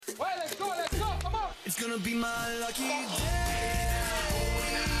gonna be my lucky day.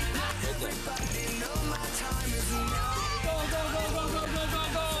 Everybody know my time is now. Go, go, go, go, go, go, go,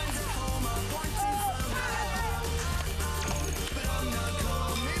 go. But I'm not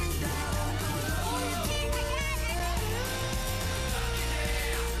coming down.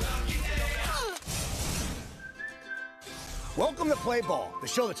 Welcome to Play Ball, the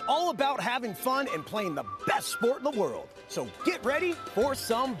show that's all about having fun and playing the best sport in the world. So get ready for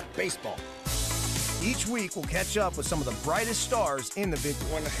some baseball. Each week, we'll catch up with some of the brightest stars in the big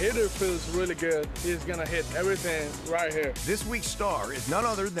league. When the hitter feels really good, he's going to hit everything right here. This week's star is none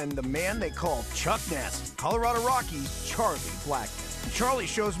other than the man they call Chuck Nasty, Colorado Rockies' Charlie Blackmon. Charlie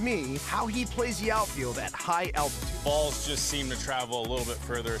shows me how he plays the outfield at high altitude. Balls just seem to travel a little bit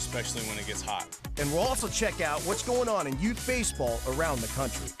further, especially when it gets hot. And we'll also check out what's going on in youth baseball around the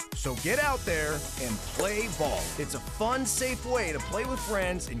country. So get out there and play ball. It's a fun, safe way to play with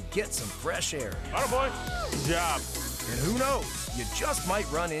friends and get some fresh air. Atta boy. Good job. And who knows, you just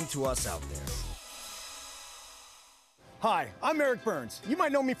might run into us out there. Hi, I'm Eric Burns. You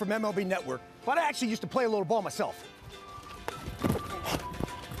might know me from MLB Network, but I actually used to play a little ball myself.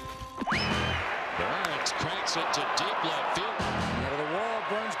 Burns cranks it to deep left field. Into the wall,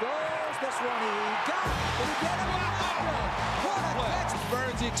 Burns goes. This one he got. Did he get it? What a catch!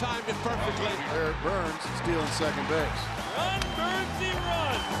 Burns, he timed it perfectly. Eric Burns stealing second base. Run, Burnsy,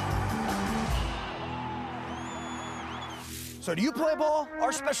 run! So do you play ball?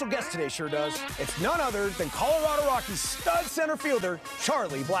 Our special guest today sure does. It's none other than Colorado Rockies stud center fielder,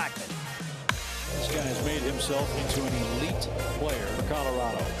 Charlie Blackmon. This guy has made himself into an elite player for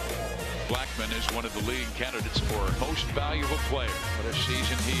Colorado. Blackmon is one of the leading candidates for most valuable player. What a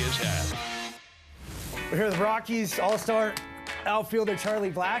season he has had. We're here with Rockies all-star outfielder Charlie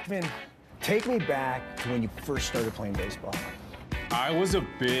Blackmon. Take me back to when you first started playing baseball. I was a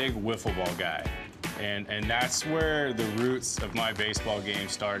big wiffle ball guy. And that's where the roots of my baseball game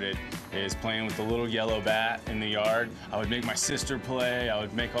started, is playing with the little yellow bat in the yard. I would make my sister play, I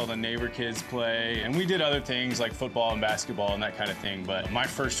would make all the neighbor kids play, and we did other things like football and basketball and that kind of thing, but my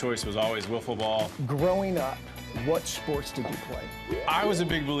first choice was always wiffle ball. Growing up, what sports did you play? I was a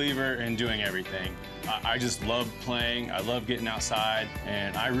big believer in doing everything. I just loved playing, I loved getting outside,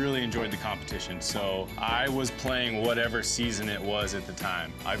 and I really enjoyed the competition. So I was playing whatever season it was at the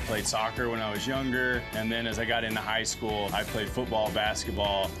time. I played soccer when I was younger, and then as I got into high school, I played football,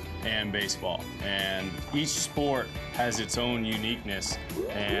 basketball, and baseball. And each sport has its own uniqueness,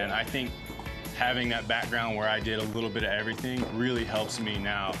 and I think having that background where I did a little bit of everything really helps me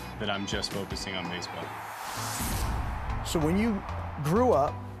now that I'm just focusing on baseball. So when you grew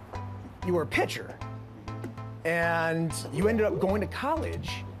up, you were a pitcher, and you ended up going to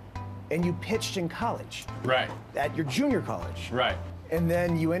college, and you pitched in college. Right. At your junior college. Right. And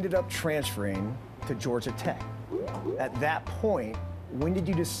then you ended up transferring to Georgia Tech. At that point, when did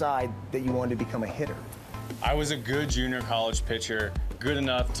you decide that you wanted to become a hitter? I was a good junior college pitcher, good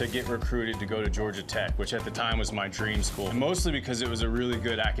enough to get recruited to go to Georgia Tech, which at the time was my dream school. And mostly because it was a really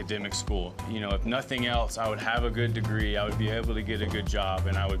good academic school. You know, if nothing else, I would have a good degree, I would be able to get a good job,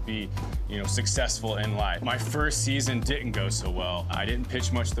 and I would be, you know, successful in life. My first season didn't go so well. I didn't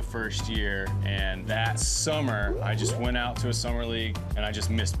pitch much the first year, and that summer, I just went out to a summer league, and I just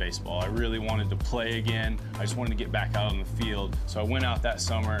missed baseball. I really wanted to play again. I just wanted to get back out on the field. So I went out that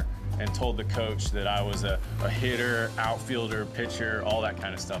summer and told the coach that I was a hitter, outfielder, pitcher, all that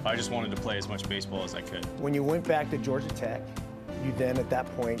kind of stuff. I just wanted to play as much baseball as I could. When you went back to Georgia Tech, you then at that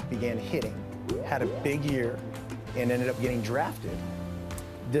point began hitting, had a big year, and ended up getting drafted,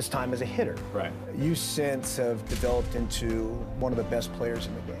 this time as a hitter. Right. You since have developed into one of the best players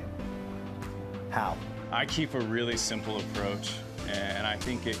in the game. How? I keep a really simple approach, and I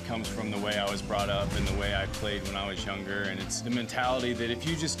think it comes from the way I was brought up and the way I played when I was younger. And it's the mentality that if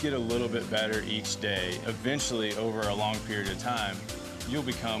you just get a little bit better each day, eventually over a long period of time, you'll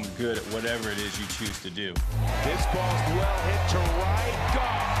become good at whatever it is you choose to do. This ball's well hit to right.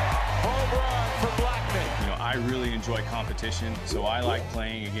 Gone. Home run for Blackmon. You know, I really enjoy competition, so I like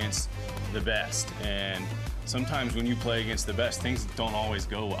playing against the best. And sometimes when you play against the best, things don't always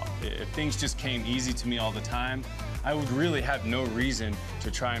go well. If things just came easy to me all the time, I would really have no reason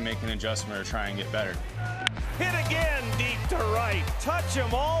to try and make an adjustment or try and get better. Hit again, deep to right. Touch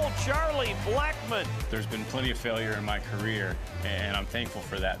 'em all, Charlie Blackmon. There's been plenty of failure in my career, and I'm thankful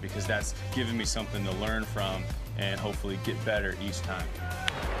for that because that's given me something to learn from and hopefully get better each time.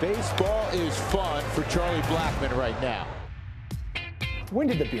 Baseball is fun for Charlie Blackmon right now. When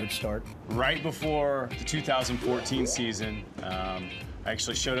did the beard start? Right before the 2014 season, I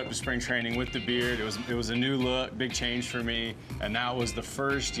actually showed up to spring training with the beard. It was a new look, big change for me, and that was the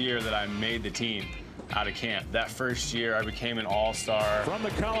first year that I made the team out of camp. That first year, I became an all-star. From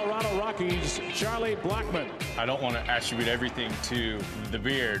the Colorado Rockies, Charlie Blackmon. I don't want to attribute everything to the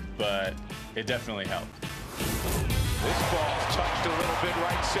beard, but it definitely helped. This ball's touched a little bit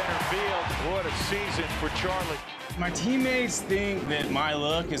right center field. What a season for Charlie. My teammates think that my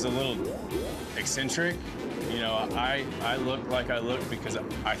look is a little eccentric. You know, I look like I look because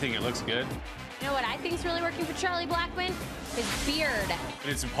I think it looks good. You know what I think is really working for Charlie Blackmon? His beard.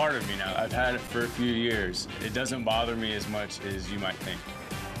 It's a part of me now. I've had it for a few years. It doesn't bother me as much as you might think.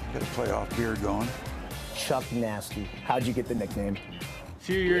 Got a playoff beard going. Chuck Nasty. How'd you get the nickname? A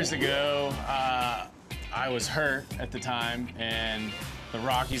few years ago, I was hurt at the time, and the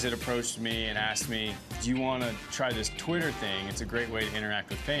Rockies had approached me and asked me, do you want to try this Twitter thing? It's a great way to interact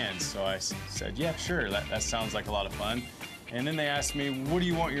with fans. So I said, yeah, sure, that sounds like a lot of fun. And then they asked me, what do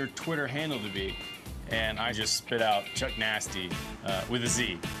you want your Twitter handle to be? And I just spit out Chuck Nasty with a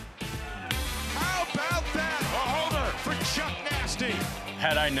Z. How about that? A holder for Chuck Nasty.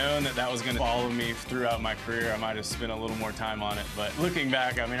 Had I known that that was going to follow me throughout my career, I might have spent a little more time on it. But looking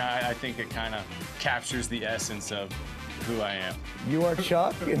back, I mean, I think it kind of captures the essence of who I am. You are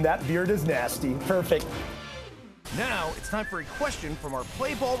Chuck, and that beard is nasty. Perfect. Now it's time for a question from our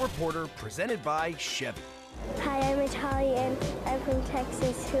Play Ball reporter, presented by Chevy. Hi, I'm Italian. I'm from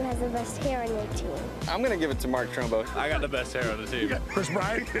Texas. Who has the best hair on your team? I'm going to give it to Mark Trumbo. I got the best hair on the team. Chris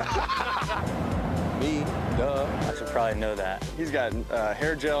Bryant? Me, duh. I should probably know that. He's got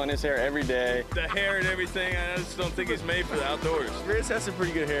hair gel in his hair every day. The hair and everything, I just don't think he's made for the outdoors. Chris has some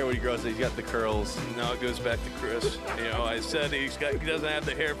pretty good hair when he grows up. He's got the curls. Now it goes back to Chris. You know, I said he doesn't have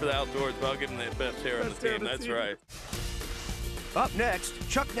the hair for the outdoors, but I'll give him the best hair on the team. That's right. Up next,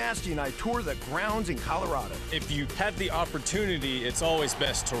 Chuck Nasty and I tour the grounds in Colorado. If you have the opportunity, it's always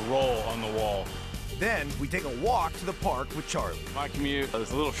best to roll on the wall. Then we take a walk to the park with Charlie. My commute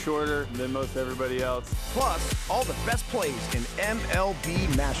is a little shorter than most everybody else. Plus, all the best plays in MLB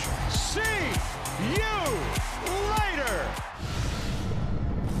Mashup. See you later!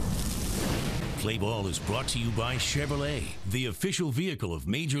 Play Ball is brought to you by Chevrolet, the official vehicle of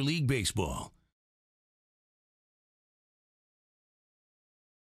Major League Baseball.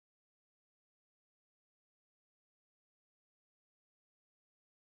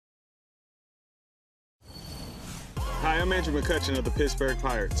 Hi, I'm Andrew McCutchen of the Pittsburgh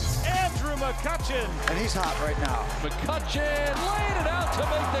Pirates. Andrew McCutchen. And he's hot right now. McCutchen laid it out to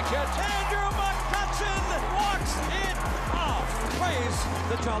make the catch. Andrew McCutchen walks it off. Praise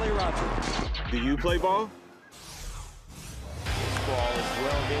the Jolly Roger. Do you play ball? This ball is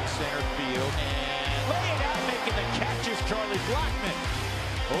well hit center field. And laying out, making the catch is Charlie Blackmon.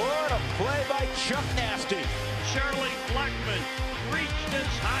 What a play by Chuck Nasty. Charlie Blackmon reached as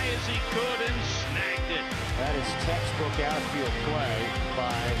high as he could and snagged it. That is textbook outfield play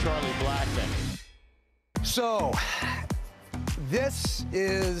by Charlie Blackmon. So, this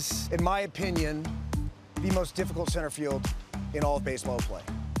is, in my opinion, the most difficult center field in all of baseball play.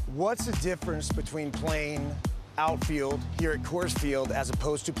 What's the difference between playing outfield here at Coors Field as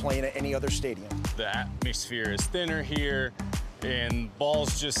opposed to playing at any other stadium? The atmosphere is thinner here, and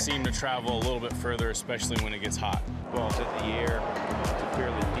balls just seem to travel a little bit further, especially when it gets hot. Ball's in the air. It's a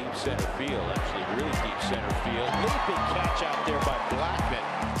fairly deep center field, actually really deep center field. Leaping catch out there by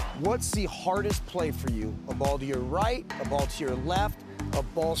Blackmon. What's the hardest play for you? A ball to your right, a ball to your left, a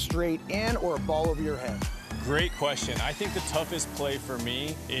ball straight in, or a ball over your head? Great question. I think the toughest play for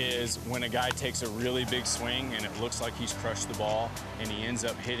me is when a guy takes a really big swing and it looks like he's crushed the ball and he ends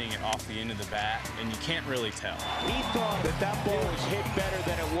up hitting it off the end of the bat and you can't really tell. He thought that ball was hit better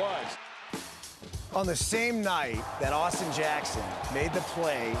than it was. On the same night that Austin Jackson made the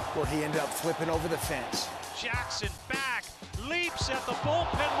play where he ended up flipping over the fence. Jackson back, leaps at the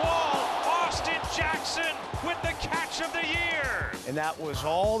bullpen wall. Austin Jackson with the catch of the year. And that was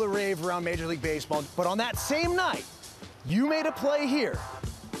all the rave around Major League Baseball. But on that same night, you made a play here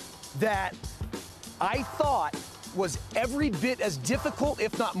that I thought was every bit as difficult,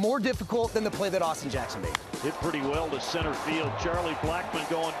 if not more difficult, than the play that Austin Jackson made. Hit pretty well to center field. Charlie Blackmon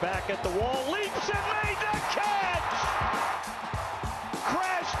going back at the wall, leaps and made the catch!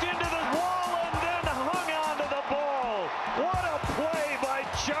 Crashed into the wall and then hung onto the ball. What a play by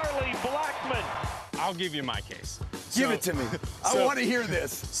Charlie Blackmon. I'll give you my case. Give it to me. I want to hear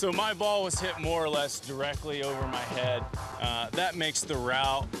this. So my ball was hit more or less directly over my head. That makes the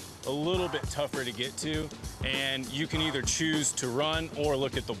route a little bit tougher to get to, and you can either choose to run or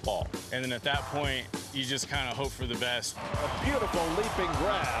look at the ball. And then at that point, you just kind of hope for the best. A beautiful leaping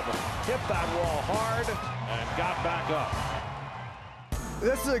grab. Hit that wall hard and got back up.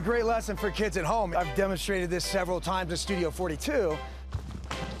 This is a great lesson for kids at home. I've demonstrated this several times in Studio 42.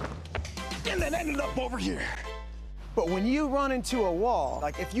 And then ended up over here. But when you run into a wall,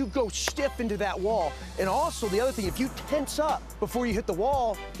 like if you go stiff into that wall, and also the other thing, if you tense up before you hit the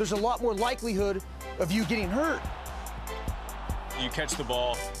wall, there's a lot more likelihood of you getting hurt. You catch the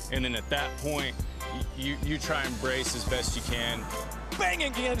ball, and then at that point, you try and brace as best you can.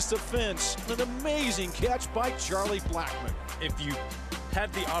 Banging against the fence. An amazing catch by Charlie Blackmon. If you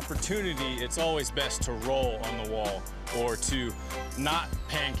have the opportunity, it's always best to roll on the wall or to not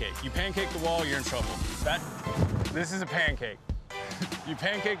pancake. You pancake the wall, you're in trouble. This is a pancake. You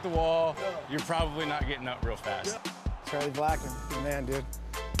pancake the wall, you're probably not getting up real fast. Charlie Blackmon, good man, dude.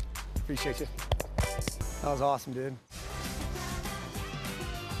 Appreciate you. That was awesome, dude.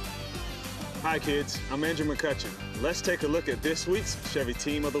 Hi, kids. I'm Andrew McCutcheon. Let's take a look at this week's Chevy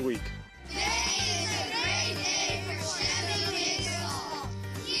Team of the Week. Today is a great day for Chevy baseball.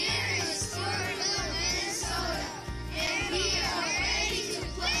 Here in Sportville, Minnesota, and we are ready to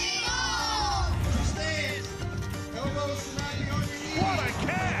play ball. Stand. Elbows surrounding on your knees. What a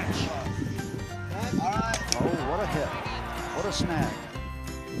catch! All right. Oh, what a hit. What a snag.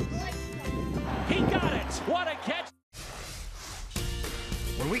 He got it. What a catch.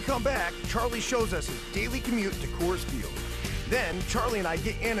 When we come back, Charlie shows us his daily commute to Coors Field. Then, Charlie and I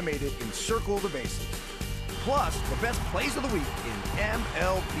get animated in Circle the Bases. Plus, the best plays of the week in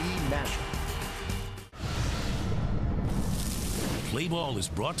MLB Mashup. Play Ball is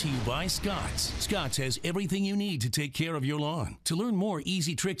brought to you by Scotts. Scotts has everything you need to take care of your lawn. To learn more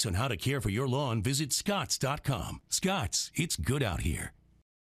easy tricks on how to care for your lawn, visit Scotts.com. Scotts, it's good out here.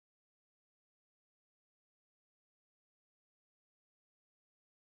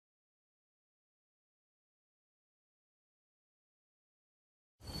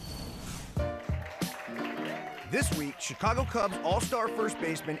 This week, Chicago Cubs All-Star first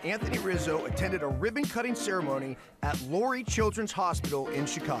baseman Anthony Rizzo attended a ribbon-cutting ceremony at Lurie Children's Hospital in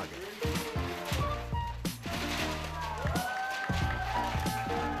Chicago.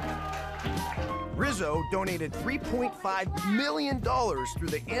 Rizzo donated $3.5 million through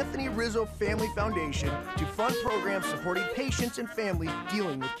the Anthony Rizzo Family Foundation to fund programs supporting patients and families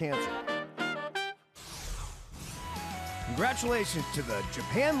dealing with cancer. Congratulations to the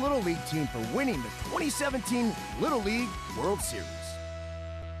Japan Little League team for winning the 2017 Little League World Series.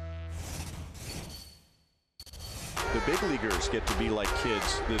 The big leaguers get to be like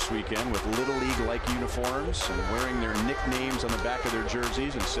kids this weekend with Little League-like uniforms and wearing their nicknames on the back of their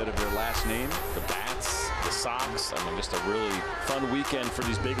jerseys instead of their last name. The bats, the socks, I mean, just a really fun weekend for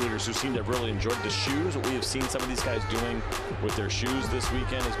these big leaguers who seem to have really enjoyed the shoes. What we have seen some of these guys doing with their shoes this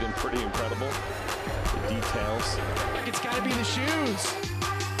weekend has been pretty incredible. The details. It's got to be the shoes.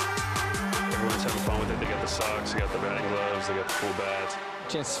 Everyone's having fun with it. They got the socks, they got the batting gloves, they got the full bats.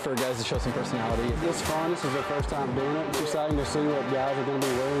 Chances for guys to show some personality. It's fun. This is their first time doing it. It's exciting to see what guys are going to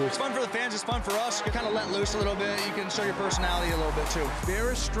be wearing. It's fun for the fans. It's fun for us. You kind of let loose a little bit. You can show your personality a little bit too.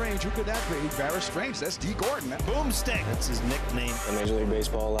 Barris Strange. Who could that be? Barris Strange. That's D. Gordon. Boomstick. That's his nickname. Major League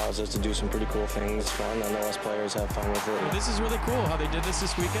Baseball allows us to do some pretty cool things. It's fun. I know us players have fun with it. This is really cool how they did this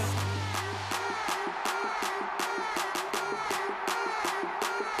weekend.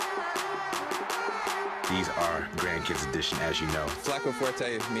 These are grandkids edition, as you know. Flaco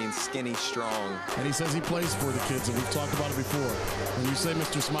Forte means skinny, strong. And he says he plays for the kids, and we've talked about it before. When you say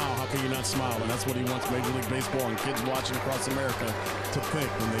Mr. Smile, how can you not smile? And that's what he wants Major League Baseball and kids watching across America to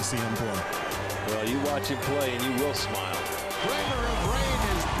think when they see him play. Well, you watch him play, and you will smile. Brenner of Rain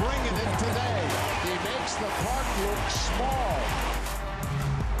is bringing it today. He makes the park look small.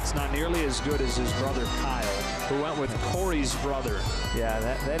 It's not nearly as good as his brother Kyle, who went with Corey's brother. Yeah,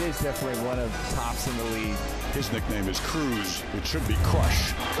 that is definitely one of the tops in the league. His nickname is Cruz. It should be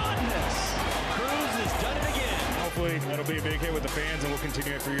Crush. Goodness! Cruz has done it again. Hopefully that'll be a big hit with the fans and we'll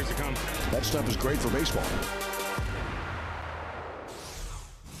continue it for years to come. That stuff is great for baseball.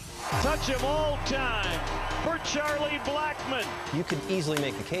 Touch him all time for Charlie Blackmon. You could easily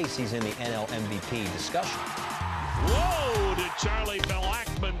make the case he's in the NL MVP discussion. Whoa, did Charlie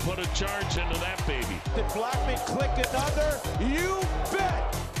Blackmon put a charge into that baby? Did Blackmon click another? You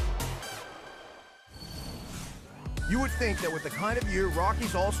bet! You would think that with the kind of year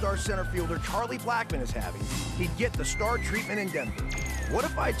Rockies All-Star center fielder Charlie Blackmon is having, he'd get the star treatment in Denver. What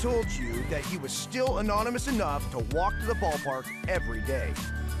if I told you that he was still anonymous enough to walk to the ballpark every day?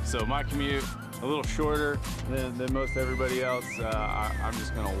 So my commute, a little shorter than most everybody else. I'm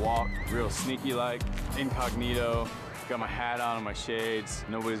just gonna walk real sneaky-like, incognito. Got my hat on and my shades.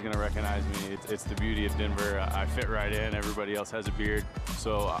 Nobody's gonna recognize me. It's the beauty of Denver. I fit right in. Everybody else has a beard.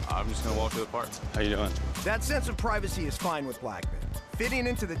 So I'm just gonna walk to the park. How you doing? That sense of privacy is fine with Blackmon. fitting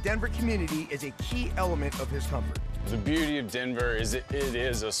into the Denver community is a key element of his comfort. The beauty of Denver is it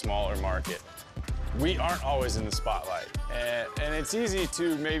is a smaller market. We aren't always in the spotlight, and it's easy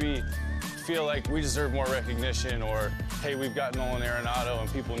to maybe feel like we deserve more recognition, or hey, we've got Nolan Arenado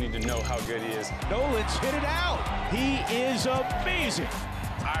and people need to know how good he is. Nolan's hit it out. He is amazing.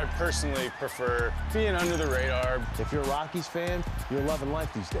 I personally prefer being under the radar. If you're a Rockies fan, you're loving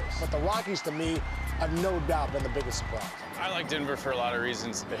life these days. But the Rockies, to me, have no doubt been the biggest surprise. I like Denver for a lot of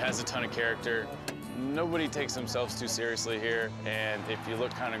reasons. It has a ton of character. Nobody takes themselves too seriously here, and if you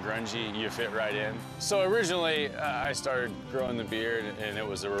look kind of grungy, you fit right in. So originally, I started growing the beard, and it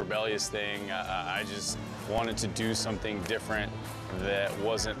was a rebellious thing. I just wanted to do something different that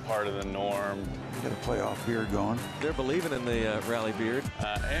wasn't part of the norm. You got a playoff beard going. They're believing in the rally beard.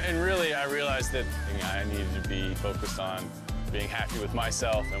 And really, I realized that I needed to be focused on being happy with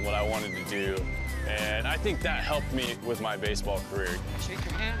myself and what I wanted to do. And I think that helped me with my baseball career. Shake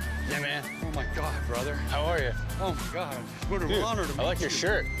your hand. Yeah, man. Oh, my God, brother. How are you? Oh, my God. What an honor to meet you. I like your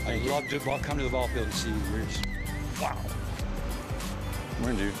shirt. I'd love to come to the ball field and see you, Reese. Wow.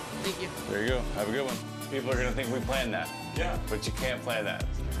 Morning, dude. Thank you. There you go. Have a good one. People are going to think we planned that. Yeah. But you can't plan that.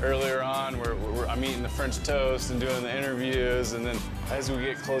 Earlier on, I'm eating the French toast and doing the interviews, and then as we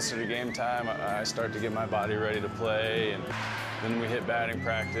get closer to game time, I start to get my body ready to play, and then we hit batting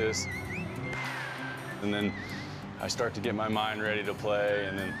practice. And then I start to get my mind ready to play,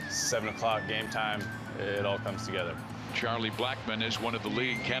 and then 7 o'clock game time, it all comes together. Charlie Blackmon is one of the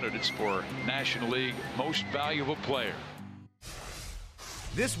leading candidates for National League Most Valuable Player.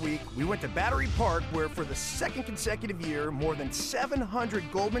 This week, we went to Battery Park, where for the second consecutive year, more than 700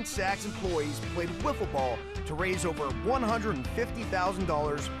 Goldman Sachs employees played wiffle ball to raise over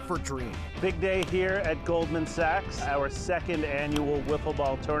 $150,000 for Dream. Big day here at Goldman Sachs, our second annual wiffle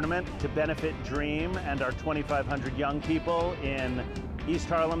ball tournament to benefit Dream and our 2,500 young people in East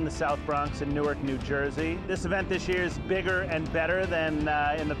Harlem, the South Bronx, and Newark, New Jersey. This event this year is bigger and better than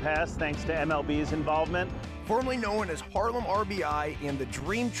in the past, thanks to MLB's involvement. Formerly known as Harlem RBI and the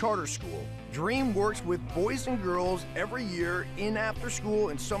Dream Charter School, Dream works with boys and girls every year in after-school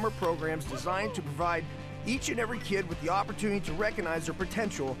and summer programs designed to provide each and every kid with the opportunity to recognize their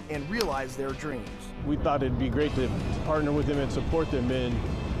potential and realize their dreams. We thought it'd be great to partner with them and support them in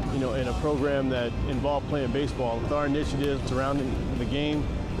a program that involved playing baseball. With our initiatives surrounding the game,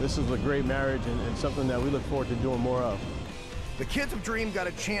 this is a great marriage and something that we look forward to doing more of. The kids of Dream got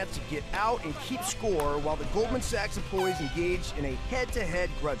a chance to get out and keep score while the Goldman Sachs employees engaged in a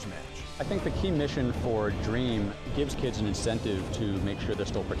head-to-head grudge match. I think the key mission for Dream gives kids an incentive to make sure they're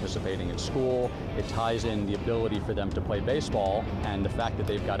still participating in school. It ties in the ability for them to play baseball, and the fact that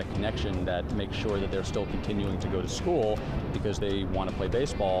they've got a connection that makes sure that they're still continuing to go to school because they want to play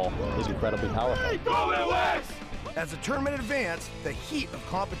baseball is incredibly powerful. As the tournament advanced, the heat of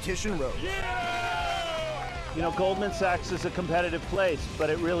competition rose. You know, Goldman Sachs is a competitive place, but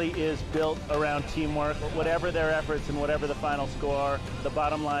it really is built around teamwork. Whatever their efforts and whatever the final score, the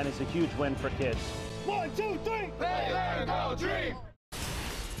bottom line is a huge win for kids. 1, 2, 3, play, go, Dream!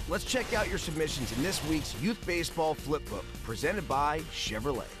 Let's check out your submissions in this week's Youth Baseball Flip Book, presented by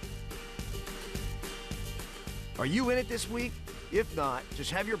Chevrolet. Are you in it this week? If not,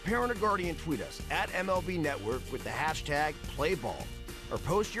 just have your parent or guardian tweet us at MLB Network with the hashtag PlayBall, or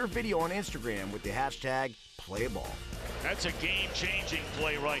post your video on Instagram with the hashtag PlayBall. That's a game-changing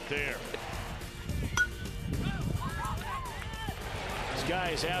play right there. This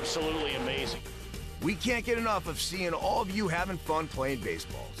guy is absolutely amazing. We can't get enough of seeing all of you having fun playing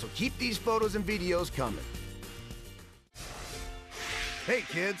baseball, so keep these photos and videos coming. Hey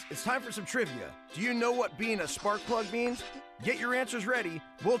kids, it's time for some trivia. Do you know what being a spark plug means? Get your answers ready.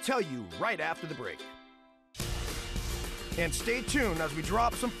 We'll tell you right after the break. And stay tuned as we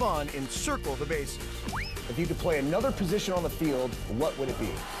drop some fun in Circle the Bases. If you could play another position on the field, what would it be?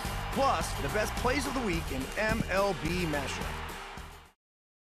 Plus, the best plays of the week in MLB Mashup.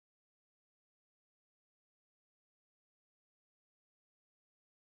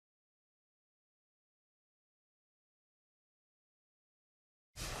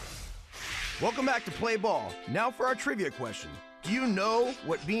 Welcome back to Play Ball. Now for our trivia question. Do you know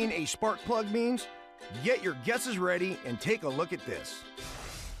what being a spark plug means? Get your guesses ready and take a look at this.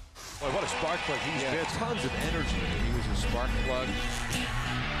 Boy, what a spark plug he's been. Tons of energy. He was a spark plug.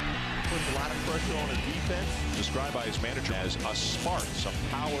 Puts a lot of pressure on his defense. Described by his manager as a spark. Some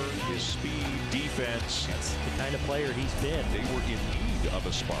power, his speed, defense. That's the kind of player he's been. They were in need of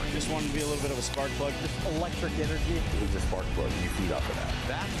a spark. Just wanted to be a little bit of a spark plug. Just electric energy. It was a spark plug. You feed off of that.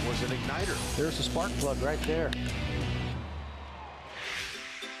 That was an igniter. There's a spark plug right there.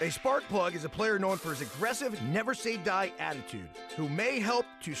 A spark plug is a player known for his aggressive, never-say-die attitude, who may help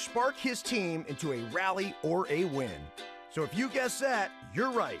to spark his team into a rally or a win. So if you guessed that, you're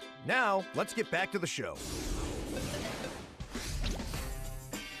right. Now, let's get back to the show.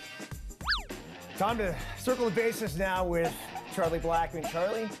 Time to circle the bases now with Charlie Blackmon.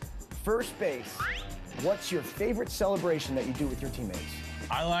 Charlie, first base, what's your favorite celebration that you do with your teammates?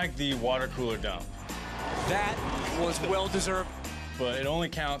 I like the water cooler dump. That was well-deserved. But it only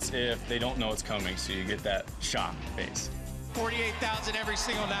counts if they don't know it's coming, so you get that shock face. 48,000 every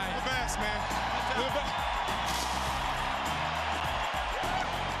single night. The best, man.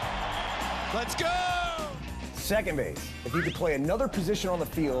 Let's go! Second base, if you could play another position on the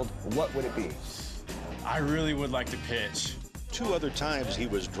field, what would it be? I really would like to pitch. 2 other times he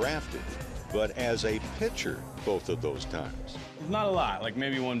was drafted, but as a pitcher both of those times. Not a lot, like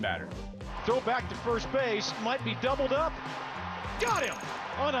maybe 1 batter. Throw back to first base, might be doubled up. Got him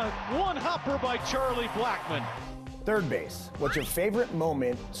on a one-hopper by Charlie Blackmon. Third base, what's your favorite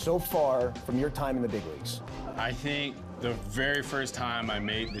moment so far from your time in the big leagues? I think the very first time I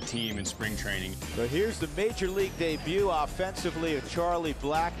made the team in spring training. So here's the major league debut offensively of Charlie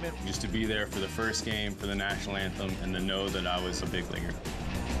Blackmon. Just to be there for the first game for the national anthem and to know that I was a big leaguer.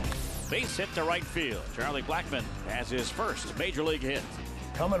 Base hit to right field. Charlie Blackmon has his first major league hit.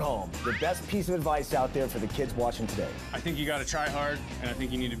 Coming home, the best piece of advice out there for the kids watching today. I think you got to try hard, and I think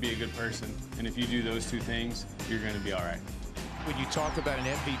you need to be a good person. And if you do those 2 things, you're going to be all right. When you talk about an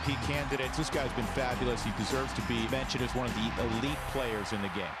MVP candidate, this guy's been fabulous. He deserves to be mentioned as one of the elite players in the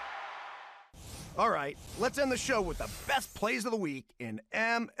game. All right, let's end the show with the best plays of the week in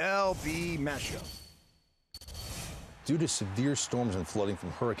MLB Mashup. Due to severe storms and flooding from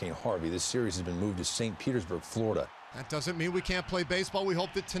Hurricane Harvey, this series has been moved to St. Petersburg, Florida. That doesn't mean we can't play baseball. We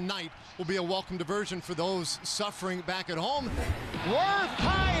hope that tonight will be a welcome diversion for those suffering back at home. Worth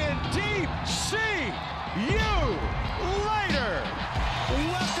high and deep. See you later.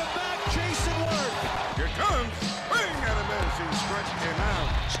 Welcome back, Jason Worth. Here comes swing and a miss. He stretched him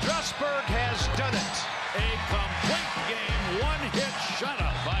out. Strasburg has done it. A complete game, 1-hit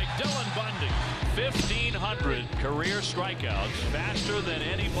shutout by Dylan Bundy. 1,500 career strikeouts, faster than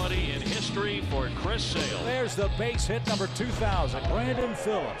anybody in history for Chris Sale. There's the base hit number 2,000, Brandon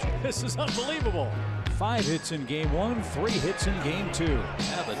Phillips. This is unbelievable. 5 hits in game 1, 3 hits in game 2.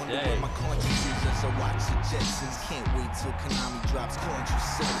 Have a day. My conscience is, I watch the Jetsons. Can't wait till Konami drops Country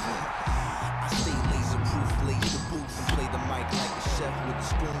 7. I stay laser-proof, blaze the booth, and play the mic like a chef with a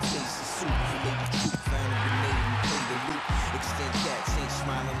spoon face and soup. Fillet the truth, found a grenade and play the loop. Extend cats, ain't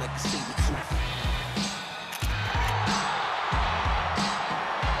smiling like a saber tooth.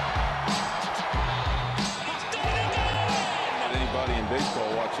 Anybody in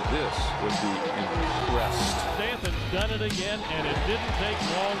baseball watching this would be impressed. Stanton's done it again, and it didn't take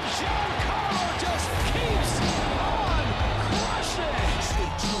long. Giancarlo just keeps on crushing. Stay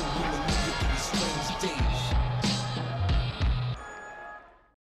tuned.